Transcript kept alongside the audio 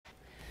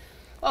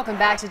Welcome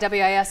back to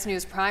WIS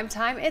News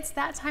Primetime. It's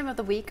that time of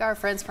the week. Our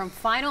friends from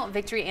Final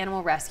Victory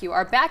Animal Rescue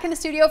are back in the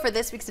studio for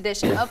this week's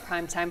edition of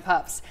Primetime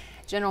Pups.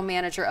 General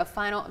Manager of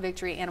Final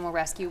Victory Animal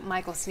Rescue,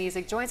 Michael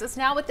Sneezig, joins us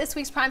now with this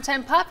week's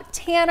Primetime Pup,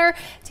 Tanner.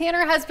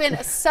 Tanner has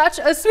been such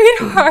a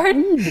sweetheart.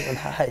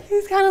 Hi.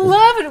 He's kind of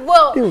loving it.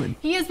 Well,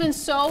 he has been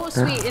so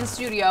sweet in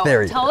studio.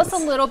 Tell us a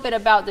little bit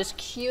about this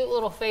cute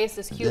little face,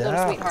 this cute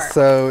little sweetheart.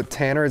 So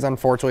Tanner is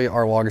unfortunately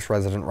our longest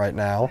resident right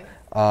now.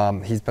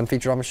 He's been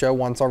featured on the show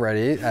once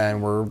already,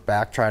 and we're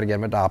back trying to get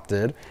him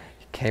adopted.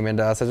 He came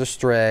into us as a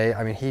stray.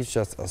 I mean, he's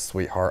just a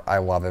sweetheart. I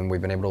love him.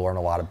 We've been able to learn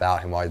a lot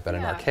about him while he's been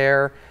in our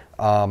care.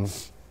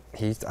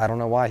 I don't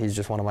know why, he's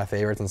just one of my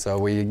favorites, and so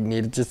we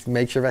need to just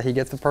make sure that he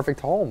gets the perfect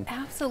home.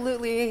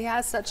 Absolutely. He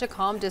has such a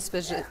calm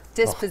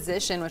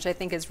disposition, which I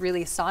think is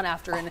really sought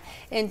after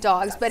in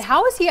dogs. But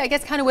how is he, I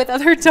guess, kind of with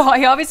other dogs?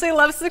 He obviously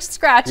loves the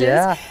scratches.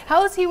 Yeah.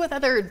 How is he with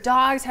other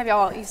dogs? Have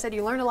y'all, you said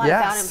you learned a lot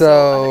about him.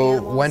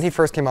 So when he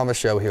first came on the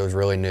show, he was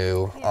really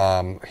new.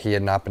 He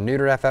had not been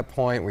neutered at that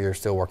point. We were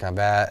still working on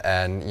that,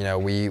 and you know,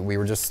 we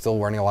were just still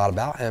learning a lot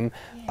about him.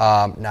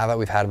 Now that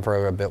we've had him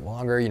for a bit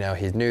longer, you know,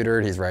 he's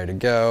neutered, he's ready to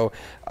go.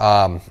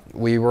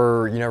 We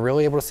were, you know,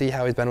 really able to see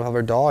how he's been with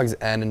other dogs,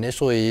 and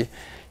initially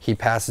he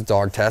passed his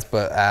dog test,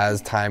 but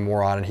as time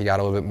wore on and he got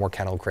a little bit more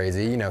kennel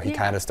crazy, you know, he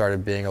kind of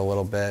started being a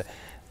little bit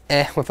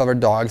with other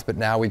dogs, but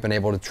now we've been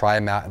able to try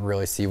him out and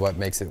really see what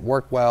makes it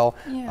work well.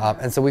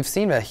 And so we've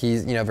seen that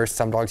he's, you know, there's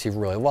some dogs he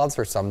really loves,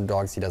 there's some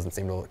dogs he doesn't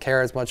seem to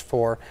care as much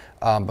for,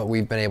 but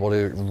we've been able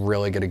to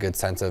really get a good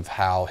sense of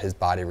how his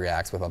body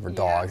reacts with other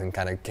dogs and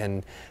kind of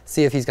can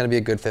see if he's going to be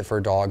a good fit for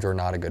dogs or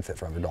not a good fit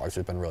for other dogs.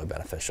 It's been really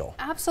beneficial.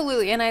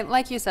 Absolutely, and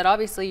like you said,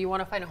 obviously you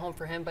want to find a home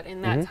for him, but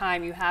in that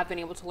time you have been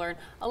able to learn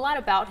a lot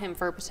about him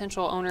for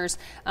potential owners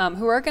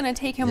who are going to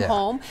take him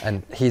home.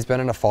 And he's been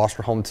in a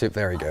foster home too.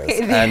 There he goes.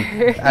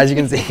 And as you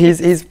can see,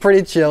 he's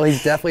pretty chill.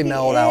 He's definitely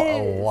mellowed out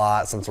a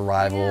lot since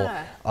arrival.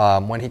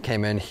 When he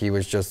came in, he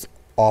was just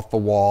off the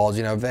walls,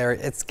 you know,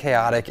 it's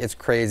chaotic, it's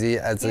crazy.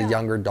 As a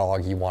younger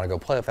dog, you want to go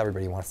play with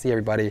everybody, you want to see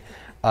everybody.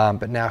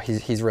 But now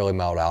he's really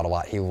mellowed out a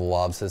lot. He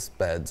loves his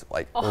beds.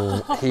 Like,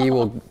 he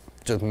will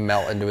just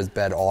melt into his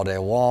bed all day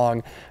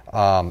long.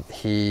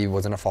 He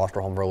was in a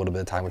foster home for a little bit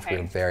of time, which we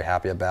were very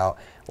happy about.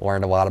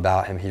 Learned a lot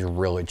about him. He's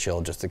really chill,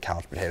 just a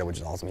couch potato, which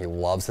is awesome. He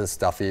loves his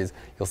stuffies.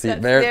 You'll see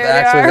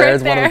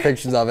there's one of the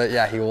pictures of it.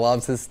 Yeah, he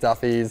loves his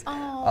stuffies.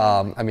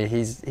 I mean,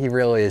 he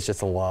really is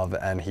just a love,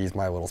 and he's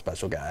my little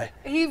special guy.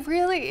 He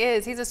really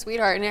is. He's a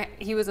sweetheart, and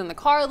he was in the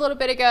car a little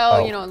bit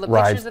ago. You know, the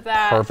pictures of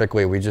that.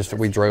 Perfectly. We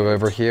drove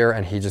over here,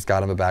 and he just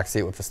got in the back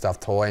seat with the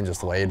stuffed toy and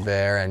just laid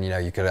there. And you know,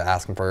 you could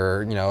ask him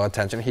for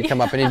attention. He'd come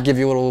up and he'd give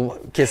you little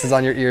kisses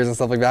on your ears and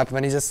stuff like that. But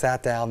then he just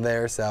sat down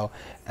there. So,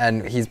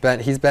 and he's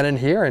been in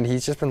here, and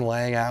he's just been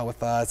laying out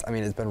with us. I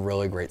mean, it's been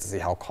really great to see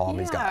how calm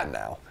he's gotten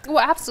now. Well,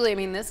 absolutely. I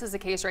mean, this is the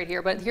case right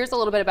here, but here's a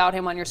little bit about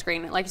him on your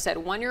screen. Like you said,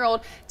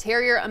 1-year-old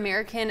Terrier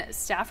American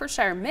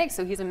Staffordshire mix.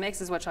 So he's a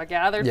mix is what I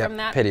gathered from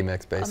that. Pitty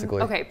mix,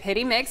 basically. Okay,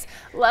 pitty mix.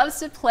 Loves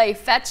to play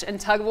fetch and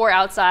tug of war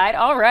outside.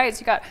 All right, so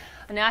you got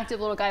an active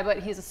little guy, but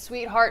he's a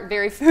sweetheart,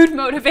 very food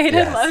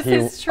motivated, loves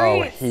his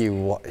treats.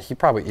 He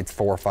probably eats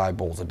 4 or 5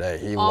 bowls a day.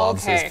 He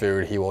loves his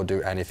food. He will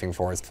do anything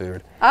for his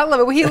food. I love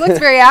it. Well, he looks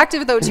very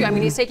active though too. I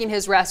mean, he's taking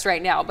his rest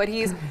right now, but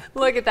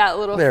look at that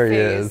little face. There he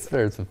is.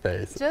 There's the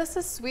face. Just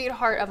a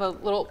sweetheart of a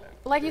little,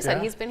 like you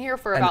said, he's been here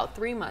for about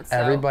 3 months.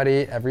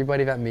 Everybody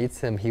that meets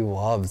him, he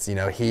loves. You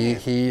know, he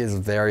is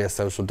very a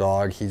social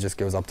dog. He just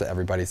goes up to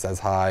everybody, says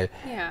hi.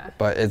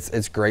 But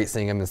it's great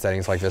seeing him in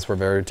settings like this where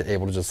they're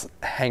able to just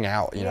hang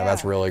out. You know,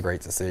 that's really great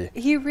to see.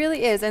 He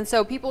really is, and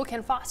so people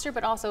can foster,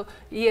 but also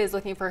he is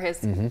looking for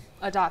his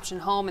adoption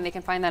home, and they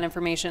can find that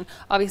information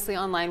obviously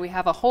online. We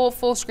have a whole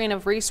full screen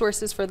of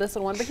resources for this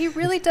little one, but he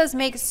really does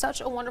make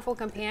such a wonderful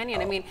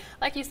companion. I mean,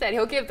 like you said,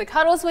 he'll give the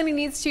cuddles when he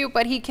needs to,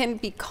 but he can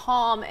be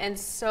calm and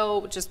so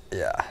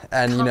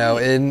and you know,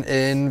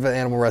 in the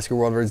animal rescue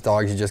world, there's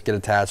dogs you just get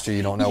attached to.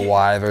 You don't know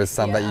why. There's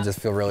some that you just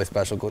feel really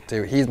special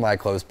to. He's my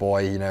close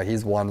boy. You know,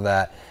 he's one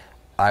that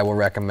I will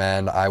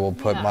recommend. I will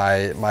put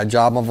my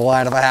job on the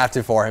line if I have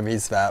to for him.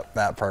 He's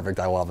that perfect.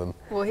 I love him.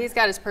 Well, he's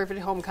got his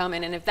perfect home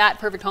coming, and if that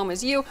perfect home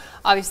is you,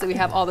 obviously we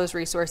have all those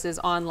resources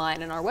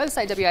online on our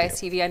website,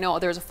 WIS TV. I know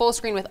there's a full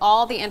screen with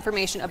all the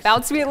information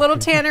about sweet little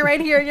Tanner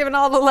right here, giving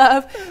all the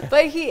love.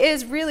 But he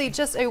is really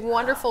just a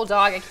wonderful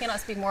dog. I cannot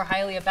speak more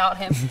highly about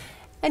him.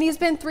 And he's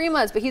been 3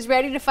 months, but he's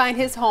ready to find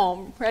his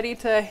home, ready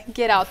to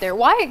get out there.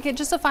 Why,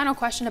 just a final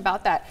question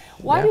about that.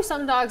 Why do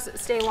some dogs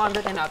stay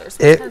longer than others?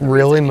 It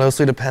really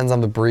mostly depends on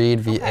the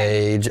breed, the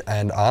age,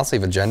 and honestly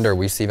the gender.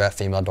 We see that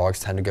female dogs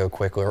tend to go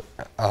quicker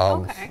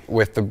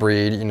with the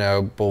breed. You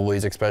know,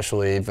 bullies,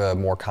 especially the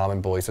more common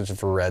bullies such as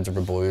the reds or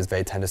the blues,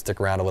 they tend to stick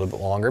around a little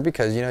bit longer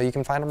because, you know, you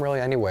can find them really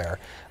anywhere.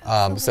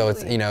 So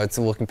it's, you know, it's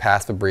looking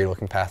past the breed,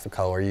 looking past the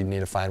color. You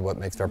need to find what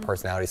makes their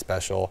personality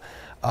special.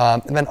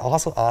 And then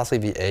also, honestly,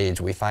 the age.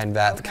 We find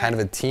that kind of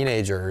the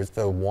teenagers,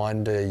 the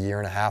 1 to 1.5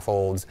 year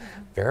olds,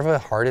 they're the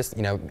hardest,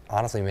 you know,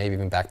 honestly, maybe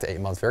even back to 8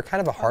 months, they're kind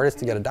of the hardest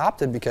to get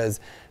adopted because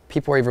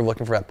people are either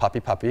looking for that puppy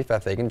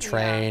that they can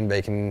train,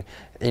 they can,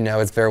 you know,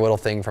 it's their little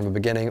thing from the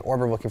beginning, or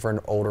they're looking for an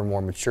older,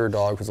 more mature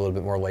dog who's a little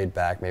bit more laid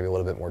back, maybe a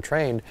little bit more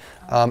trained.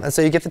 And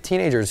so you get the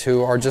teenagers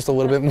who are just a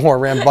little bit more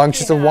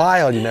rambunctious and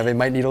wild, you know, they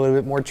might need a little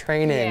bit more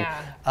training.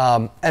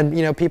 And,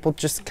 you know, people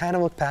just kind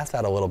of look past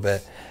that a little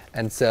bit.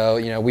 And so,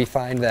 you know, we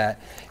find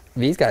that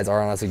these guys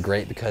are honestly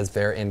great because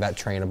they're in that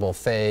trainable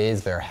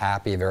phase. They're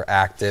happy, they're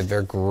active,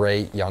 they're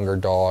great younger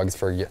dogs.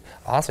 For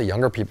honestly,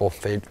 younger people,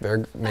 they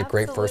make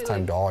great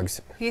first-time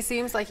dogs. He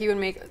seems like he would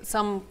make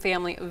some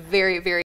family very, very